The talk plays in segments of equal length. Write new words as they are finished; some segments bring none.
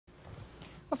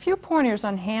A few pointers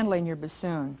on handling your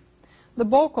bassoon. The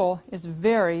bocal is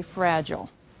very fragile.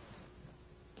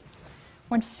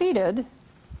 When seated,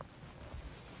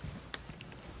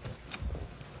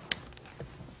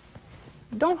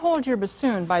 don't hold your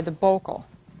bassoon by the bocal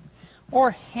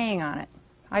or hang on it.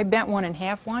 I bent one in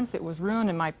half once. It was ruined,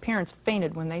 and my parents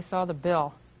fainted when they saw the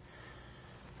bill.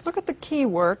 Look at the key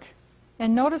work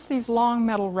and notice these long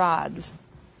metal rods.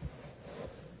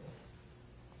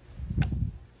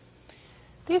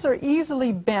 These are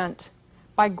easily bent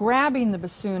by grabbing the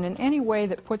bassoon in any way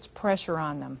that puts pressure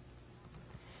on them.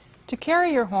 To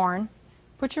carry your horn,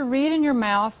 put your reed in your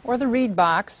mouth or the reed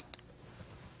box.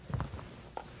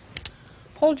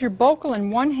 Hold your bocal in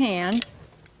one hand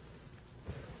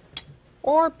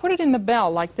or put it in the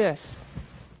bell like this.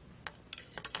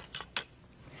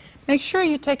 Make sure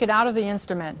you take it out of the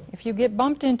instrument. If you get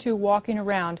bumped into walking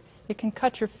around, it can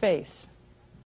cut your face.